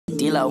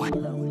D-Lo,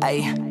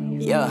 ayy,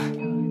 yeah.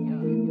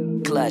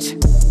 Clutch.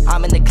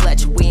 I'm in the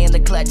clutch, we in the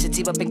clutch,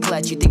 it's up in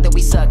clutch. You think that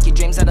we suck, your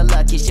dreams are the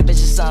luck, your ship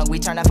is just sung, we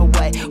turn half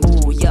away.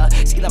 Ooh, yeah,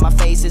 see that my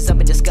face is up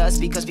in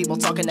disgust because people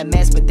talking a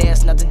mess, but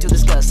there's nothing to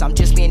discuss. I'm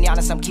just being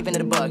honest, I'm keeping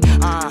it a bug.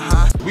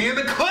 We in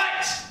the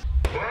clutch!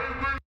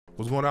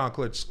 What's going on,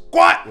 Clutch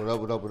Squad? What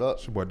up, what up, what up?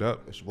 It's your boy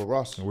Dub. It's your boy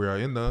Ross. And we are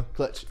in the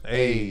Clutch.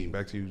 Hey,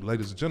 back to you,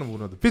 ladies and gentlemen,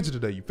 with another picture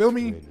today. You feel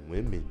me?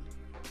 When women,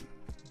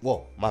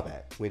 whoa, my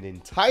bad. When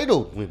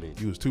entitled women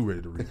You was too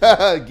ready to read.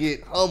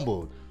 get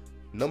humbled.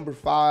 Number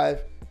 5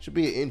 should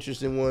be an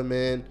interesting one,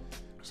 man.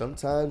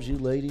 Sometimes you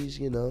ladies,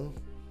 you know,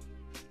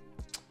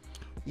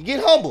 you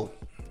get humbled.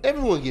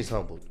 Everyone gets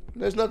humbled.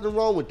 There's nothing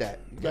wrong with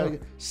that. You gotta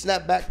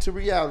snap back to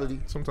reality.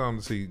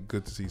 Sometimes it's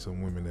good to see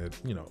some women that,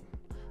 you know,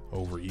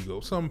 over ego.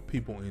 Some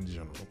people in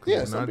general.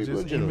 Yeah, not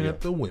just aiming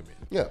at the women.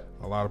 Yeah.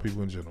 A lot of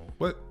people in general.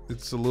 But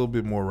it's a little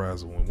bit more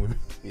razzle when women.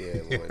 Yeah,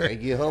 when they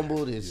get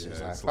humbled, it's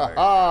just it's like,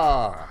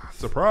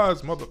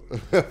 surprise, mother.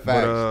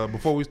 But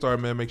before we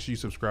start, man, make sure you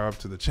subscribe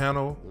to the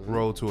channel.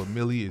 Road to 1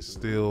 million is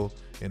still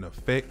in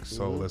effect,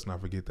 so let's not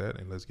forget that,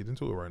 and let's get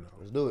into it right now.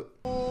 Let's do it.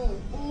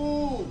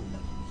 Ooh.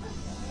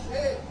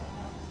 Hey,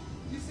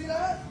 you see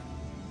that?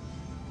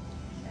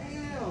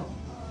 Damn.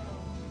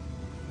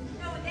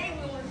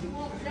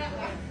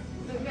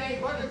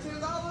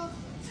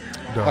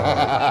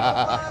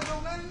 Dog.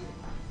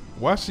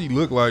 Why she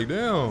look like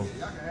damn?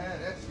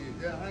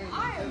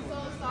 I am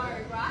so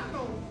sorry,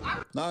 bro.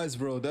 Nice,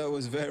 bro. That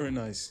was very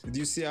nice. Did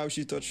you see how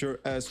she touched her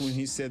ass when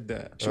he said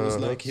that? She was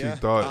like, yeah,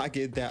 I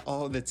get that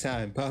all the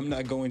time, but I'm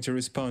not going to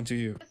respond to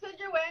you. Just because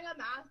you're wearing a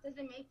mask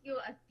doesn't make you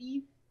a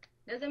thief.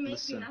 Doesn't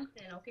make you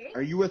nothing, okay?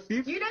 Are you a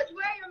thief? You just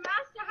wear your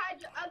mask to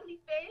hide your ugly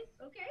face,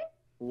 okay?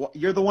 What,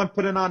 you're the one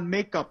putting on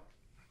makeup.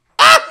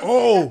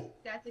 Oh!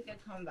 That's a good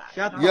comeback.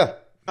 Shut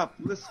up.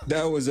 Listen.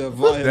 That was a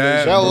violation.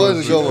 That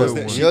was a good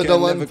one. She You're the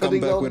can one never come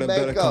putting back on with a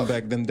better makeup.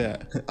 comeback than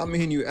that. I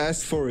mean, you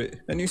asked for it,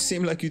 and you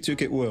seem like you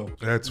took it well.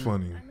 That's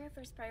funny. I'm your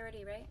first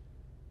priority, right?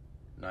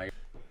 No,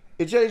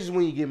 it changes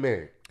when you get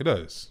married. It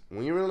does.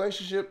 When you're in a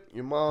relationship,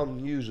 your mom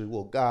usually,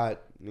 well, God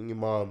and your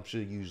mom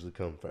should usually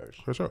come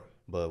first. For sure.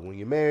 But when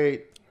you're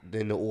married,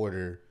 then the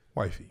order.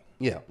 Wifey.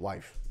 Yeah,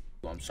 wife.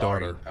 Well, I'm sorry.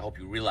 Daughter. I hope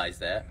you realize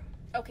that.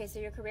 Okay, so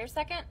your career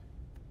second?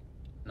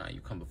 Nah, you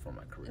come before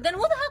my career. Then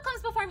who the hell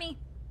comes before me?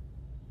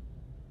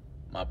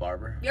 My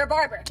barber. Your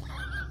barber.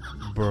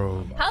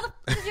 Bro. How the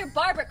f does your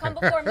barber come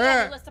before me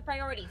on the list of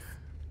priorities?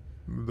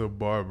 The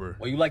barber.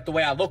 Well, you like the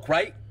way I look,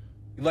 right?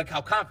 You like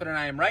how confident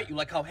I am, right? You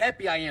like how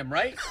happy I am,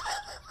 right?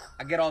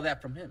 I get all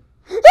that from him.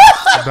 Dog,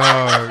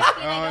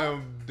 I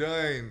am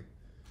done.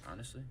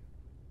 Honestly?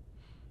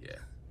 Yeah.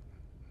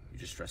 You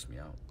just stress me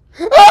out.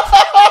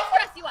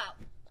 Stress you out.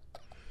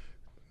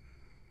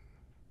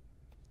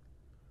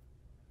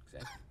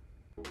 Exactly.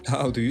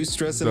 How do you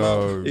stress him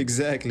Dog. out?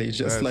 Exactly,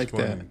 just That's like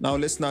funny. that. Now,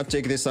 let's not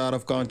take this out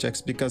of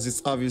context because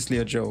it's obviously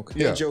a joke.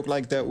 They joke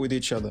like that with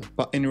each other.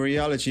 But in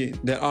reality,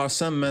 there are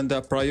some men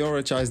that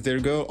prioritize their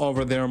girl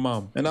over their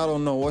mom. And I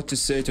don't know what to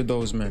say to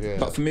those men. Yeah.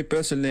 But for me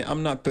personally,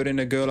 I'm not putting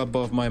a girl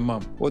above my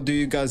mom. What do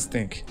you guys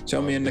think?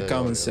 Tell me in the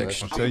comment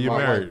section. Until you're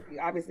married.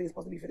 Obviously, it's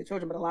supposed to be for the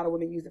children, but a lot of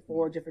women use it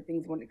for different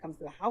things when it comes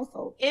to the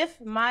household.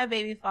 If my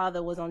baby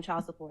father was on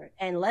child support,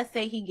 and let's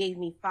say he gave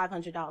me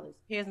 $500,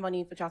 here's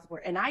money for child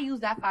support, and I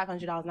used that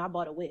 $500 and I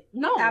bought a whip.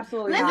 No,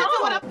 absolutely Listen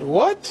not. to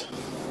what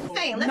I'm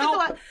saying. Listen to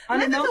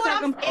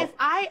what If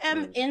I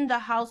am in the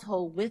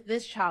household with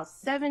this child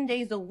 7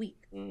 days a week,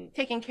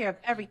 taking care of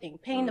everything,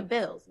 paying the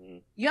bills,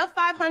 you're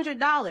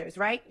 $500,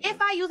 right?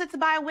 If I use it to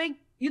buy a wig,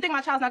 you think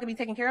my child's not gonna be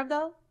taken care of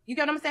though? You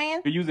get what I'm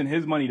saying? You're using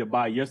his money to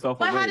buy yourself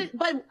a wig.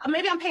 But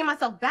maybe I'm paying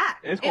myself back.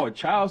 It's called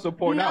child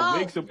support, not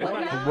wig support.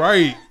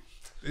 Right.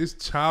 It's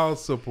child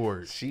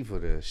support. She for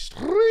the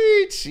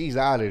street. She's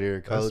out of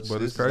there, coach.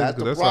 But it's crazy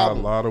because that's how a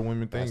lot of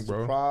women think, That's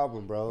bro. the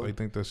problem, bro. They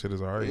think that shit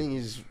is alright. Then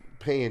you're just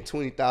paying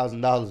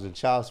 $20,000 in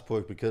child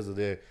support because of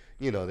their,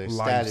 you know, their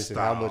status and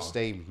how much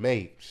they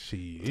make.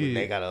 Shit.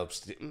 They gotta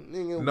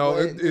No,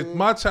 if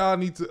my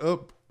child needs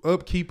to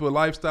upkeep a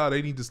lifestyle,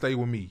 they need to stay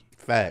with me.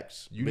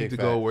 Facts. You need to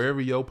go wherever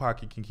your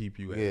pocket can keep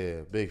you at.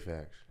 Yeah, big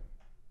facts.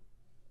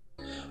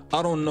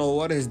 I don't know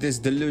what is this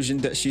delusion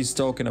that she's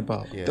talking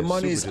about. Yeah, the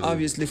money is super delusion.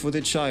 obviously for the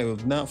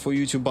child, not for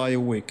you to buy a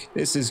wig.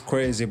 This is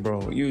crazy,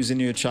 bro. Using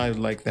your child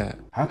like that.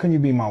 How can you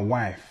be my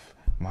wife,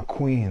 my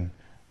queen,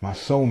 my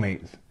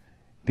soulmate?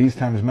 These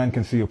times man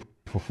can see you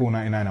for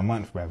 $4.99 a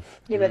month, bruv.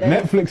 Yeah, but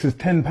then Netflix is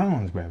 £10,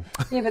 bruv.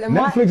 Yeah, but then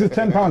Netflix is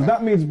 £10.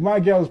 That means my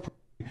girl's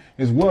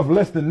is worth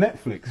less than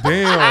Netflix.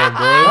 Damn,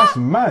 bro. That's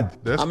mad.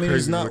 That's I mean,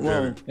 he's not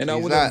wrong. And I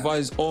would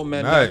advise all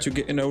men not to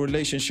get in a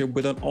relationship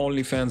with an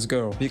OnlyFans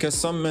girl. Because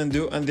some men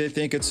do and they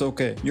think it's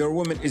okay. Your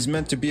woman is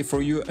meant to be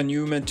for you and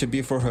you meant to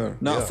be for her.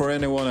 Not for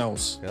anyone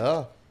else.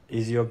 Yeah.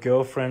 Is your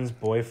girlfriend's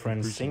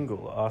boyfriend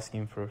single?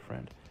 Asking for a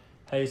friend.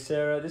 Hey,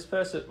 Sarah, this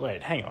person...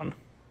 Wait, hang on.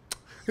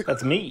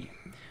 That's me.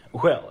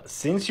 Well,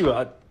 since you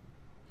are...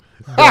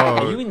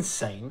 Are you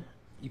insane?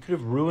 You could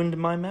have ruined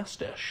my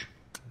mustache.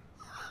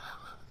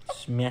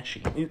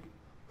 Smashing.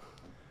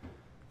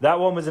 That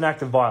one was an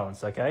act of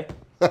violence, okay?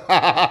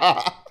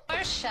 Why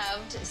are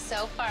shoved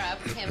so far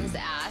up Kim's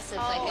ass, it's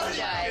like a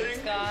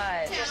joke.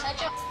 God. You're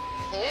such a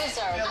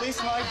loser. At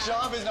least my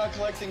job is not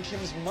collecting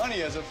Kim's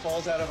money as it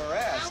falls out of her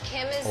ass.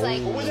 Kim is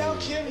like... But without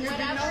Kim, you'd be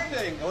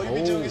nothing. All you'd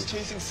be doing is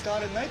chasing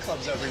Scott at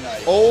nightclubs every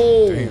night.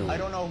 I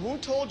don't know who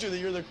told you that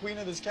you're the queen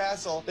of this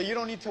castle, that you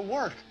don't need to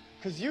work.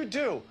 Because you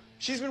do.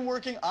 She's been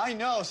working, I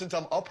know, since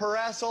I'm up her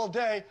ass all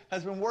day,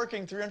 has been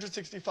working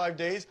 365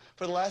 days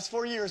for the last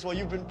 4 years while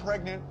you've been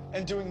pregnant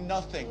and doing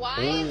nothing.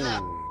 Why the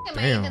f am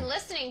I even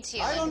listening to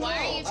you? I don't know. Why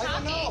are you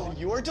talking? I don't know.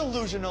 You're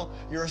delusional,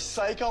 you're a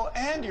psycho,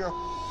 and you're a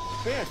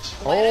bitch.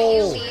 Why don't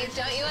you leave?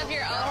 Don't you have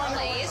your own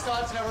place?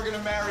 Scott's never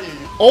gonna marry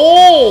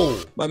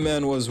you. My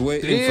man was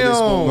waiting for this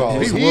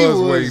moment. He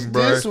was waiting,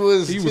 bro.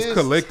 He was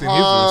collecting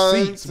his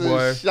receipts,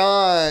 boy.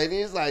 Shine.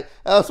 He's like,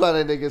 that's why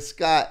that nigga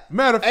Scott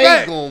Matter of ain't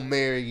fact, gonna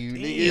marry you,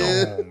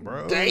 nigga.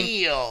 bro.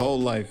 Damn. Whole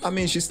life. I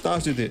mean, she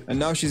started it, and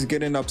now she's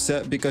getting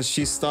upset because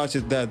she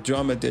started that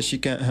drama that she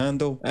can't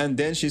handle, and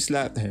then she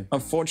slapped him.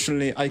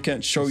 Unfortunately, I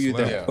can't show you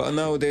that. But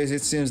nowadays,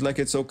 it seems like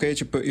it's okay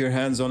to put your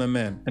hands on a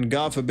man, and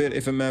God forbid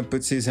if a man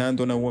puts his hand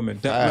on a woman,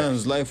 that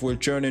man's life will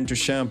turn into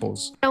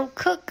shambles. I don't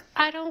cook,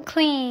 I don't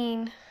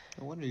clean.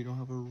 No wonder you don't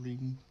have a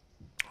ring.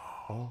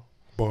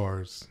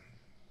 Bars.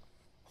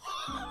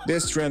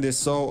 This trend is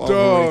so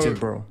overrated,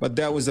 bro. But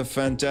that was a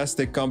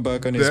fantastic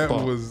comeback on his part.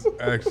 That was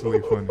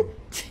actually funny.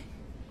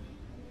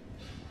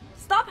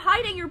 Stop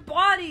hiding your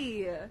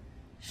body.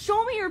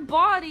 Show me your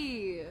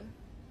body.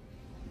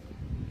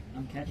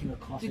 I'm catching a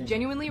coffin. Dude,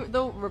 genuinely,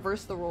 though,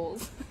 reverse the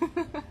roles.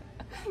 Can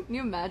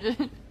you imagine?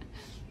 Can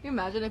you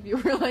imagine if you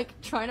were like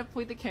trying to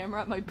point the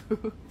camera at my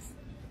boobs?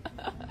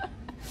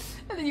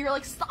 And then you were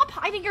like, stop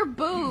hiding your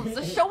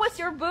boobs. Show us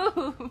your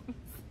boobs.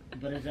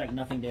 But it's like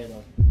nothing there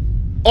though.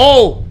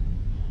 Oh!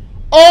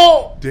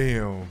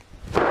 Damn.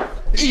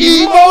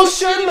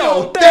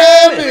 Emotional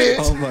damage.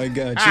 Oh my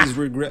God, she's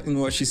regretting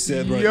what she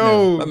said right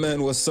now. My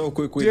man was so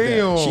quick with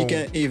that. She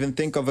can't even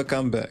think of a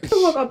comeback.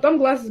 Look, our thumb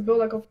glasses built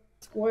like a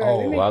square.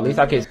 Oh, well, at least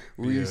I can.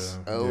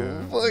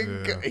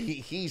 God.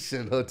 He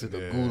sent her to the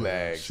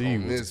gulag. She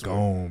was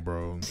gone,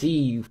 bro. See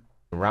you,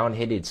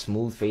 round-headed,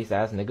 smooth-faced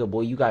ass nigga.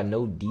 Boy, you got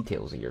no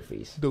details in your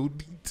face. No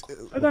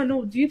details. I got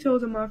no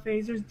details in my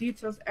face. There's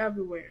details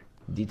everywhere.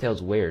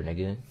 Details where,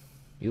 nigga?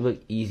 You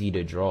look easy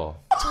to draw.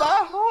 It's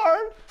my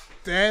heart.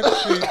 That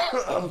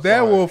shit,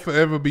 that will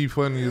forever be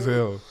funny as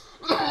hell.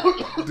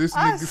 This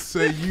nigga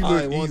say you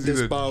look easy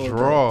to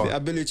draw. The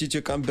ability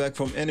to come back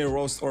from any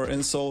roast or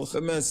insult.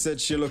 The man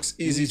said she looks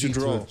easy to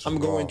draw. I'm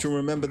going to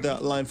remember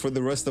that line for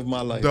the rest of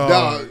my life.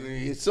 Dog,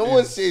 if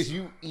someone says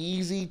you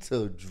easy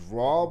to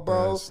draw,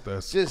 bro,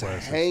 that's just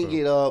hang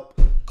it up,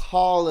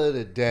 call it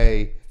a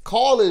day,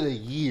 call it a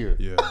year.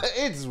 Yeah.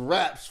 It's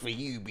raps for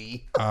you,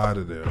 B. Out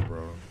of there,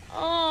 bro.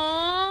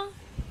 Aww.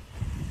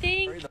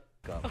 Thank you.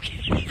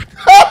 Okay.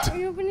 Are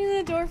you opening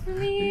the door for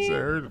me? He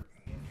said,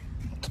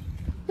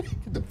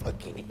 Get the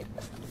fuck in here.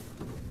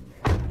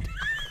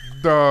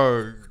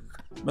 dog.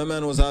 My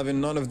man was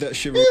having none of that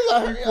shit.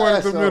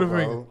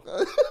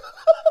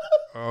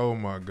 Oh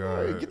my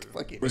God. Get the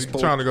fuck in He's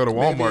trying to go to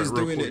Walmart. Maybe he's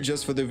real doing quick. it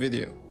just for the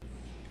video.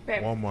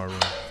 Babe. Walmart room.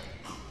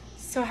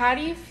 So how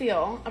do you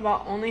feel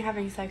about only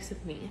having sex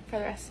with me for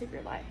the rest of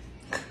your life?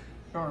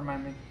 Don't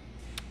remind me.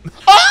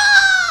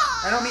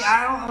 I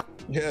don't.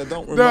 Yeah,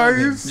 don't remind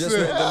me. Just let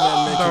the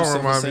man make Don't himself a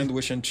remind me.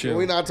 sandwich and chill. Can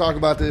we not talk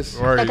about this?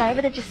 A guy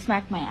would have just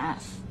smacked my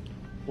ass.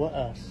 What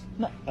ass?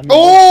 No. I mean,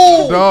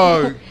 Oh!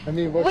 Dog. I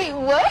mean, what? Wait,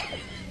 what?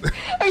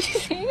 Are you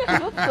saying I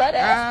have a flat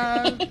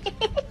ass?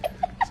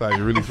 That's how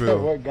you really feel.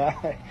 What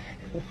guy?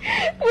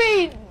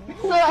 Wait,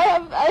 so I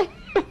have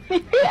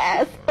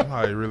ass. That's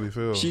how you really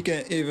feel. She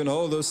can't even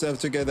hold herself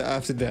together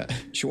after that.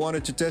 She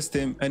wanted to test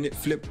him and it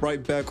flipped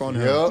right back on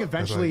her.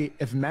 Eventually,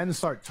 if men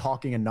start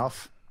talking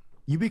enough,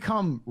 you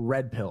become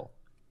red pill.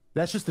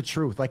 That's just the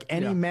truth. Like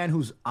any man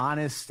who's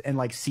honest and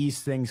like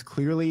sees things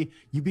clearly,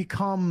 you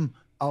become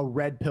a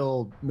red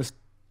pill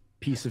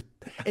piece of.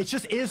 It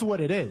just is what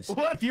it is.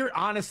 If you're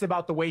honest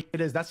about the way it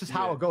is, that's just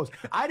how it goes.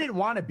 I didn't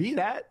want to be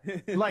that.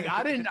 Like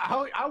I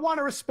want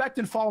to respect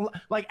and fall.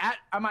 Like at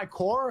my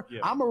core,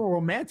 I'm a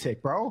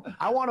romantic, bro.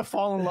 I want to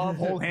fall in love,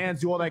 hold hands,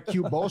 do all that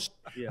cute bullshit.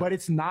 But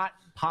it's not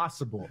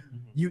possible.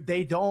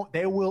 They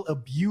will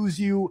abuse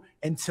you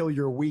until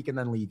you're weak and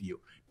then leave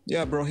you.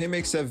 Yeah, bro, he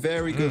makes a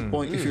very good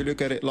point if you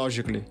look at it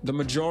logically. The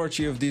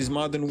majority of these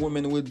modern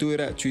women will do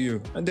that to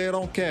you, and they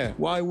don't care.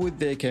 Why would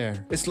they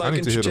care? It's like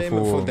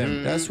entertainment for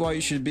them. That's why you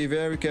should be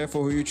very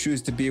careful who you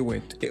choose to be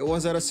with. It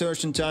was at a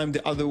certain time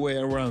the other way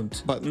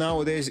around, but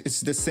nowadays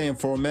it's the same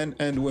for men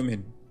and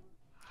women.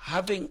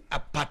 Having a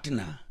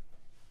partner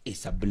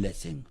is a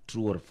blessing.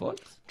 True or false?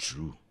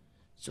 True.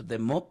 So the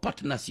more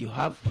partners you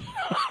have, the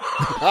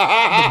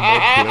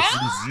more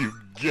blessings you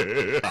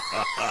get.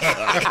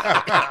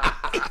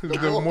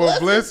 The more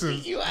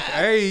blessings.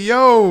 Hey,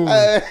 yo.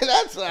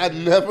 I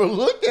never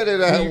looked at it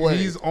that way.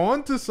 He's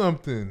on to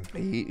something.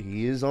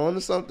 He is on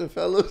to something,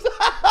 fellas.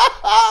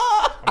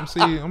 I'm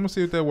gonna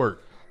see if that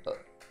works.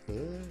 If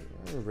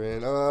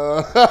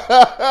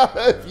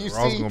you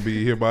Ross see, gonna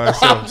be here by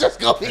himself. I'm just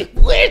gonna be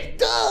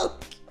with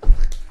up.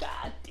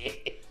 God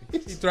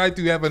damn. He tried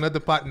to have another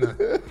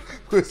partner.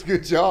 What's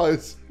good, y'all?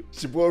 It's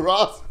your boy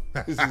Ross.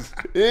 This is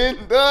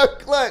In The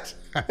Clutch.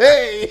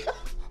 Hey,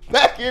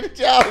 back here at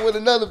y'all with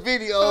another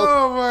video.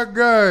 Oh my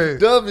God.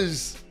 Dub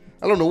is,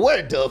 I don't know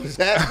where Dub is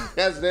at.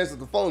 He hasn't answered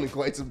the phone in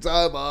quite some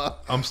time.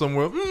 I'm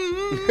somewhere. But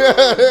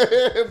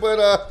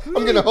I'm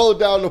going to hold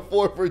down the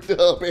fort for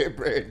Dub and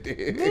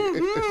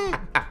Brandon.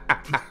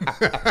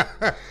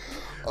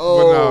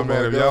 But no,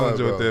 man, if y'all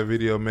enjoyed that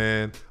video,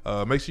 man,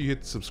 make sure you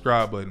hit the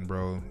subscribe button,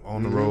 bro.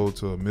 On the road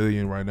to 1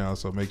 million right now,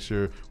 so make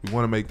sure, we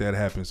want to make that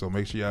happen. So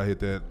make sure y'all hit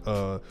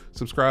that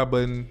subscribe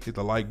button, hit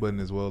the like button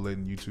as well,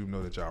 letting YouTube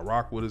know that y'all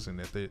rock with us and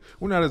that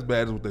we're not as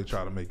bad as what they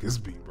try to make us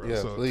be, bro. Yeah,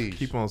 so please.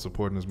 Keep on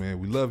supporting us, man.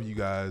 We love you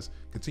guys.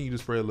 Continue to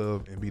spread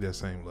love and be that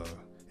same love.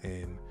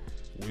 And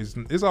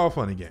it's all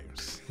funny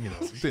games, you know.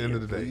 At the end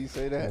of the day, you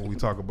say that? when we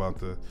talk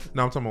about I'm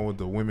talking about with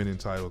the women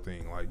entitled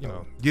thing, like, you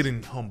know,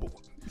 getting humble.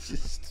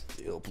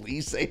 Still,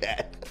 please say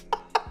that.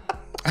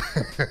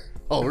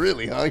 Oh,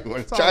 really, huh? You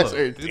want to try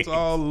certain It's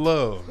all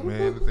love,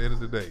 man, at the end of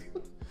the day.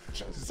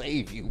 Trying to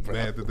save you, bro.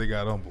 Mad that they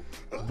got humble.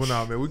 But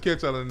nah, man, we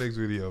catch y'all in the next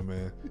video,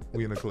 man.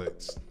 We in the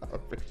clutch. The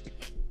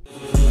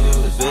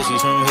bitch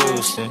is from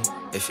Houston.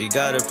 If you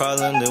got a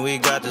problem, then we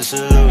got the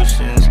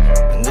solutions.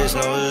 And there's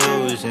no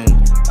illusion.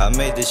 I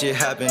made this shit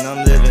happen,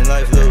 I'm living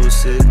life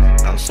lucid.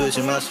 I'm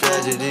switching my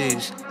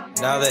strategies.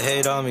 Now they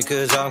hate on me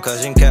cause I'm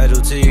causing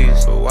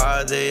casualties. But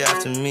why are they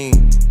after me?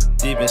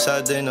 Deep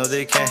inside they know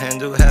they can't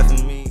handle half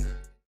of me.